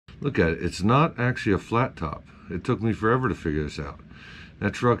Look at it. It's not actually a flat top. It took me forever to figure this out.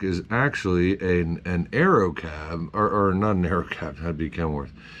 That truck is actually an aero cab, or not an aero cab, that'd be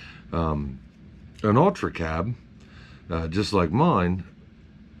Kenworth. An ultra cab, just like mine.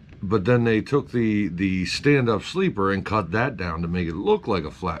 But then they took the stand-up sleeper and cut that down to make it look like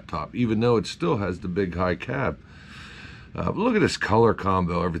a flat top, even though it still has the big high cab. But look at this color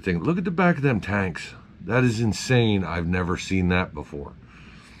combo, everything. Look at the back of them tanks. That is insane. I've never seen that before.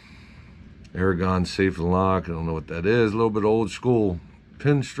 Aragon safe and lock. I don't know what that is. A little bit old school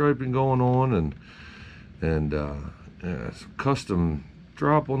pinstriping going on, and yeah, some custom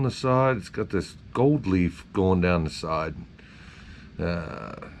drop on the side. It's got this gold leaf going down the side.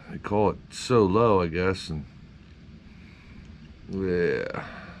 They call it So Low, I guess, and yeah,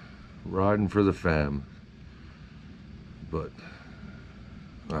 riding for the fam. But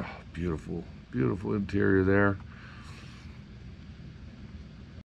beautiful, beautiful interior there.